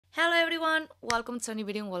everyone, welcome to a new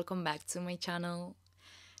video and welcome back to my channel.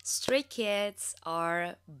 Stray Kids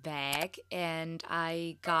are back and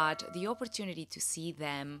I got the opportunity to see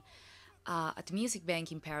them at the Music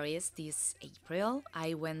Bank in Paris this April.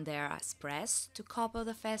 I went there as press to cover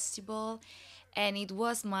the festival and it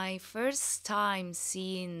was my first time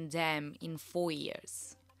seeing them in 4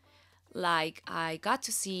 years. Like, I got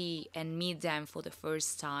to see and meet them for the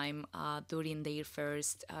first time during their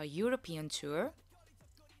first European tour.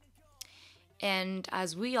 And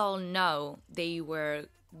as we all know, they were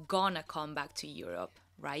gonna come back to Europe,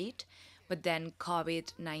 right? But then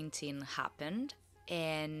COVID-19 happened.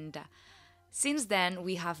 And since then,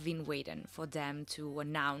 we have been waiting for them to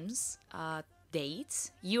announce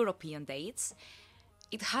dates, European dates.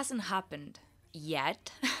 It hasn't happened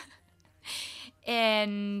yet.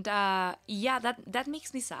 And yeah, that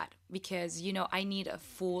makes me sad because, I need a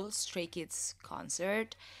full Stray Kids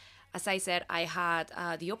concert. As I said, I had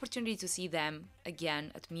the opportunity to see them again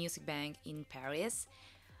at Music Bank in Paris,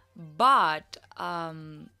 but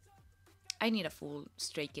I need a full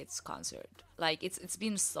Stray Kids concert. Like, it's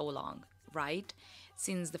been so long, right?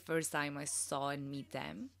 Since the first time I saw and meet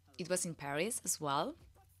them. It was in Paris as well.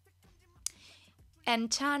 And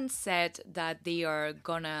Chan said that they are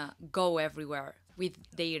gonna go everywhere with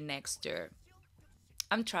their next tour.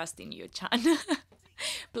 I'm trusting you, Chan.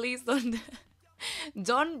 Please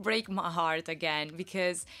don't break my heart again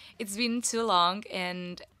because it's been too long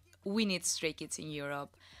and we need Stray Kids in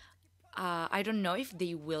Europe. I don't know if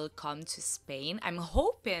they will come to Spain. I'm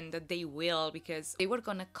hoping that they will because they were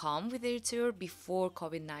gonna come with their tour before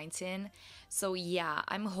COVID-19. So yeah,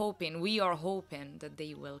 we are hoping that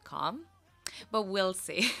they will come. But we'll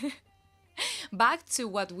see. Back to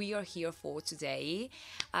what we are here for today.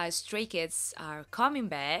 Stray Kids are coming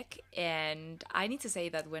back, and I need to say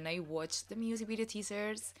that when I watched the music video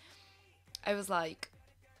teasers, I was like,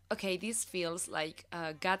 okay, this feels like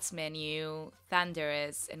God's Menu,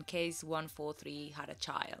 Thunderous, and Case 143 had a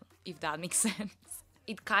child, if that makes sense.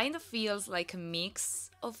 It kind of feels like a mix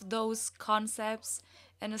of those concepts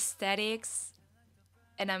and aesthetics.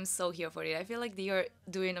 And I'm so here for it. I feel like they are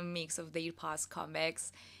doing a mix of their past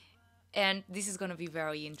comebacks. And this is going to be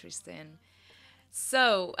very interesting.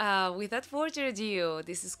 So, without further ado,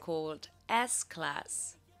 this is called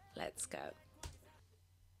SCLASS. Let's go.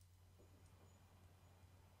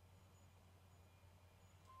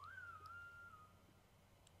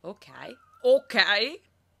 Okay. Okay.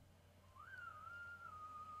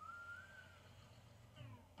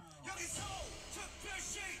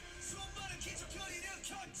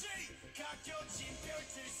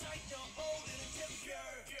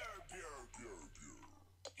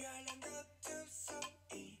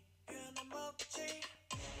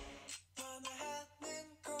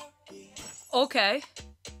 Okay.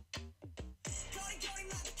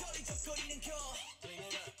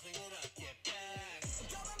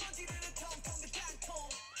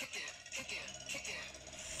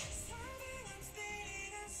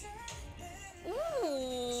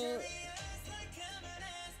 Ooh.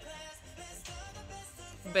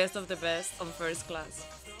 Best of the best on First Class.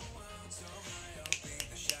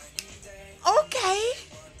 Okay.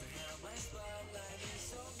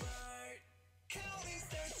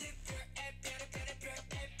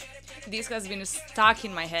 This has been stuck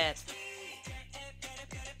in my head.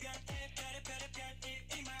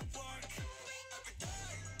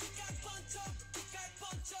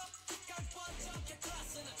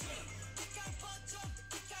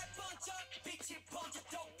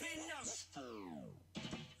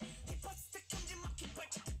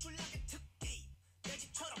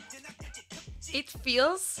 It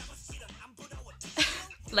feels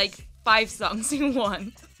like 5 songs in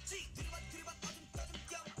one.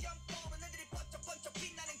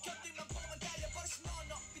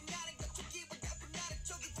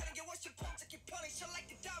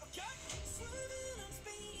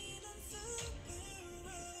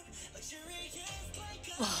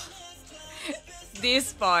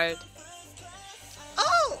 This part.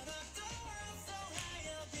 Oh!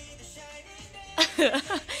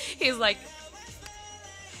 He's like,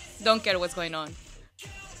 don't care what's going on.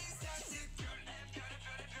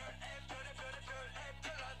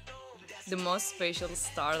 The most special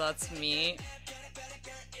star, that's me.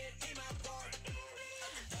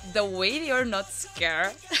 The way they are not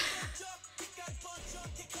scared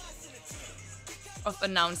of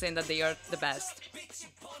announcing that they are the best.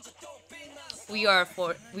 We are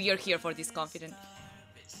here for this confidence.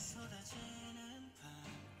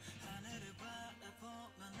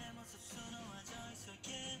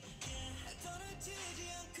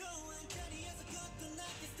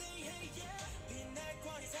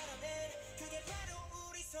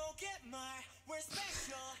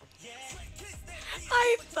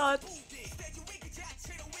 I thought.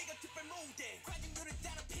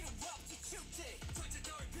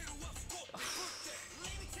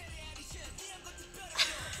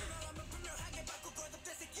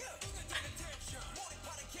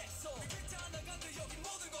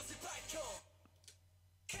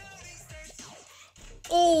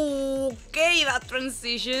 Okay, that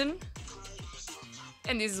transition.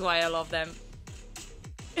 And this is why I love them.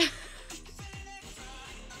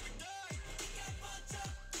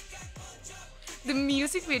 The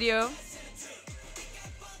music video.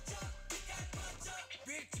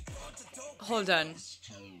 Hold on.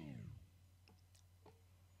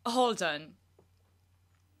 Hold on.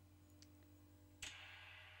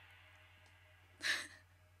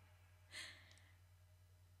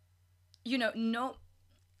 You know,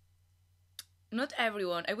 not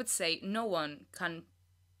everyone, I would say no one can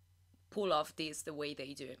pull off this the way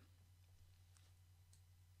they do.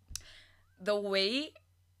 The way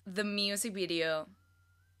the music video,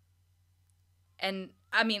 and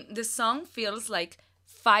I mean, the song feels like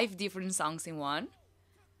 5 different songs in one.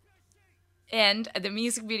 And the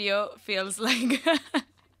music video feels like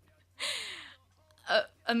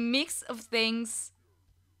a mix of things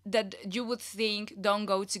that you would think don't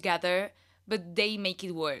go together, but they make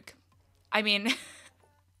it work. I mean,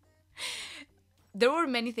 there were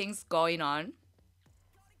many things going on.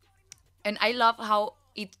 And I love how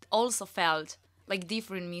it also felt like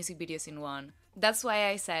different music videos in one. That's why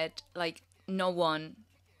I said, like, no one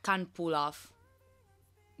can pull off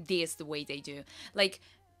this the way they do. Like,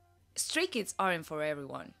 Stray Kids aren't for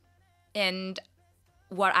everyone. And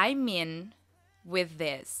what I mean with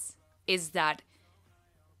this is that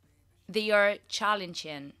they are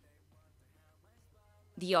challenging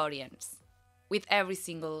the audience with every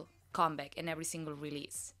single comeback and every single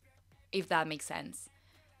release, if that makes sense.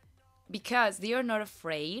 Because they are not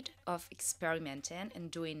afraid of experimenting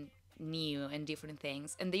and doing new and different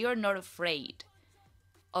things. And they are not afraid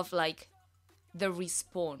of, like, the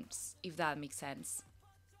response, if that makes sense.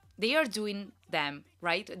 They are doing them,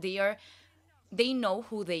 right? They know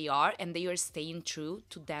who they are, and they are staying true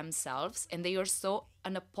to themselves, and they are so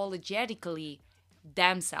unapologetically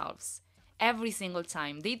themselves every single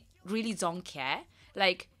time. They really don't care.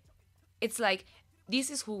 Like, it's like, this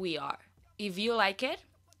is who we are. If you like it,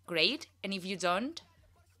 great. And if you don't,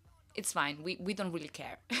 it's fine. We don't really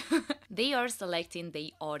care. They are selecting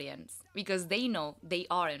the audience because they know they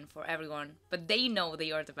aren't for everyone, but they know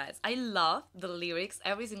they are the best. I love the lyrics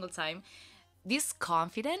every single time. This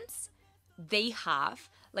confidence they have,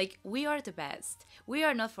 like, we are the best. We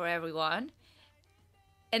are not for everyone.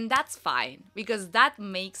 And that's fine because that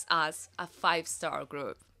makes us a 5-star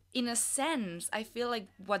group. In a sense, I feel like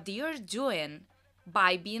what they are doing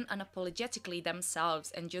by being unapologetically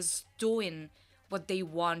themselves and just doing what they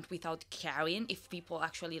want without caring if people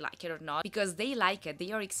actually like it or not, because they like it.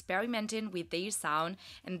 They are experimenting with their sound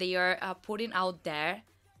and they are putting out there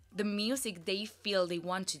the music they feel they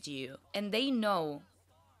want to do. And they know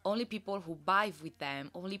only people who vibe with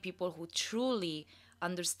them, only people who truly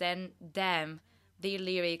understand them, their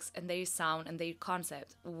lyrics and their sound and their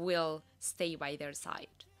concept will stay by their side.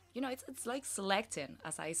 You know, it's like selecting,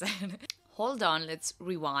 as I said. Hold on, let's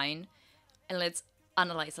rewind and let's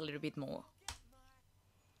analyze a little bit more.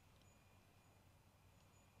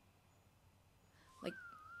 Like,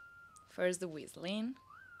 first the whistling.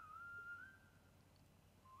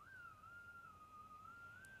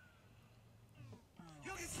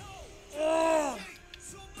 Oh,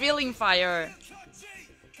 feeling fire.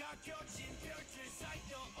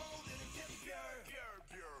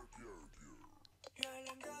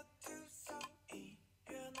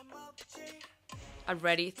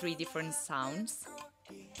 Already 3 different sounds.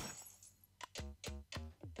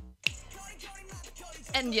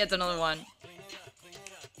 And yet another one.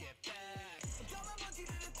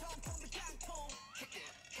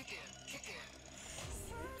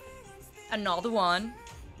 Another one.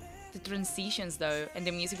 The transitions though, and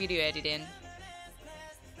the music video editing.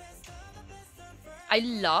 I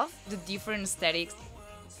love the different aesthetics.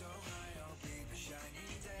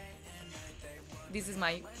 This is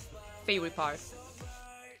my favorite part.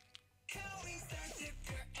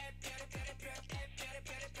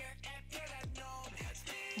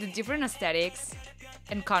 The different aesthetics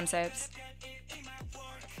and concepts.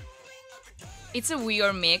 It's a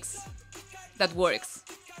weird mix that works.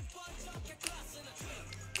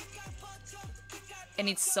 And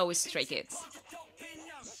it's so Stray Kids.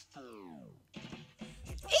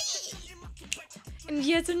 And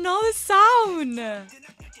yet another sound!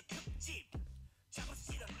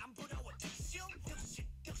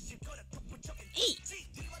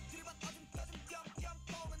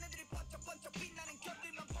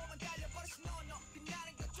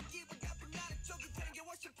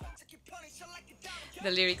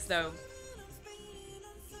 The lyrics though.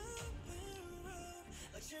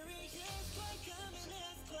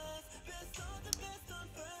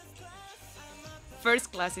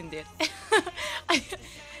 First class indeed.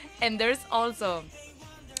 And there's also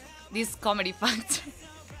this comedy factor.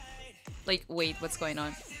 Like, wait, what's going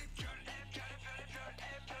on?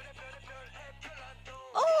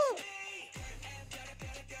 Oh!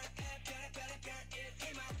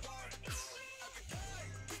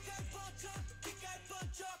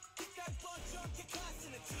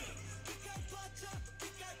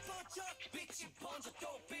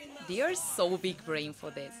 They are so big brain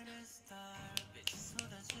for this.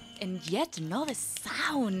 And yet another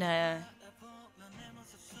sound.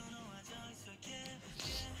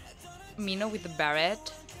 Mino with the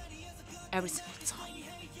barrette. Every single time.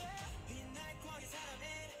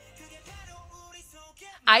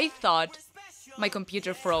 I thought my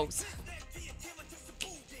computer froze.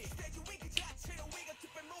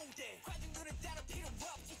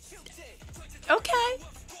 Okay.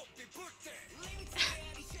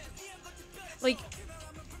 Like,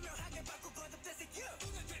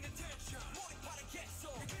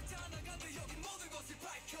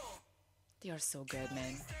 they are so good,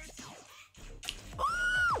 man.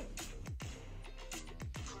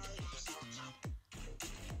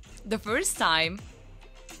 The first time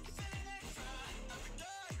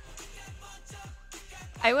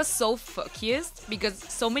I was so focused because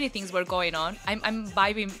so many things were going on. I'm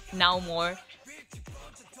vibing now more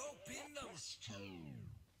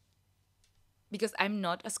because I'm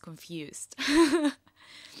not as confused.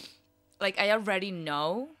 Like, I already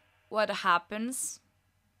know what happens,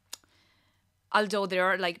 although there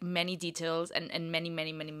are like many details and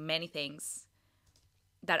many things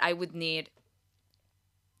that I would need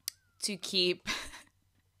to keep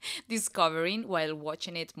discovering while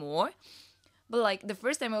watching it more. But like the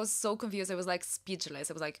first time I was so confused, I was like speechless.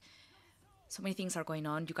 I was like, so many things are going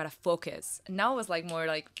on, you gotta focus. And now I was like more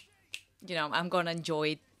like, you know, I'm gonna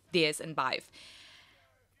enjoy this and vibe.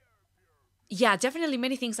 Yeah, definitely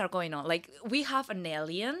many things are going on. Like, we have an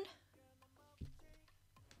alien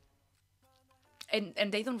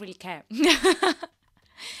and they don't really care.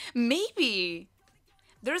 Maybe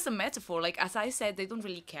there's a metaphor. Like, as I said, they don't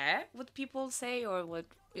really care what people say or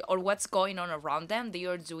what's going on around them. They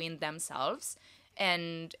are doing themselves,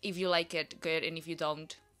 and if you like it, good, and if you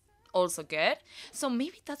don't, also good. So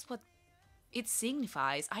maybe that's what it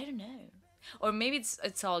signifies. I don't know, or maybe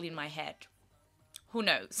it's all in my head. Who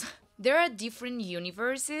knows? There are different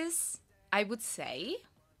universes, I would say,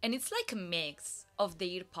 and it's like a mix of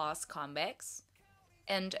their past comebacks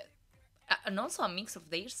and also a mix of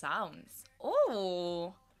their sounds.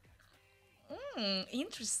 Oh,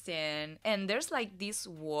 interesting. And there's like this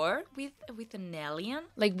war with an alien.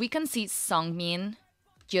 Like, we can see Sungmin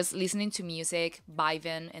just listening to music,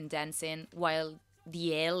 vibing and dancing, while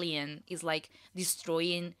the alien is like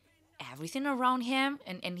destroying everything around him,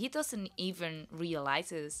 and he doesn't even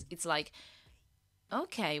realizes. It's like,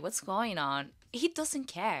 okay, what's going on? He doesn't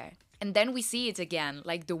care. And then we see it again,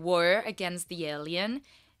 like the war against the alien.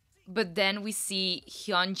 But then we see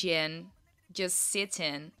Hyunjin just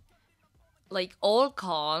sitting, like all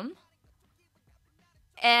calm.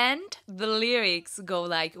 And the lyrics go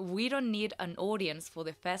like, we don't need an audience for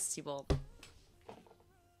the festival.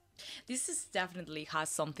 This is definitely has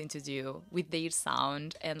something to do with their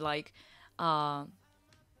sound and like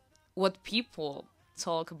what people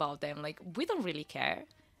talk about them. Like, we don't really care.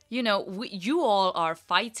 You know, you all are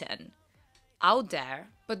fighting out there,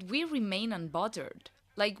 but we remain unbothered.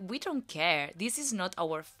 Like, we don't care. This is not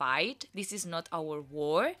our fight. This is not our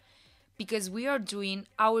war, because we are doing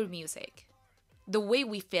our music the way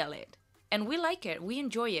we feel it. And we like it. We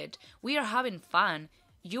enjoy it. We are having fun.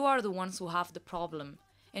 You are the ones who have the problem.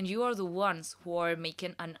 And you are the ones who are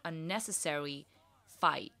making an unnecessary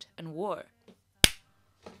fight and war.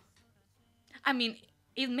 I mean,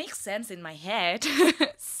 it makes sense in my head.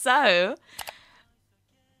 So,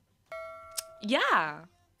 yeah.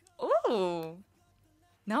 Ooh.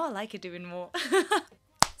 Now I like it even more.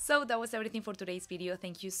 So that was everything for today's video.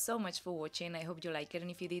 Thank you so much for watching. I hope you like it.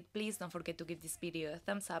 And if you did, please don't forget to give this video a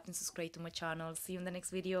thumbs up and subscribe to my channel. See you in the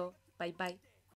next video. Bye bye.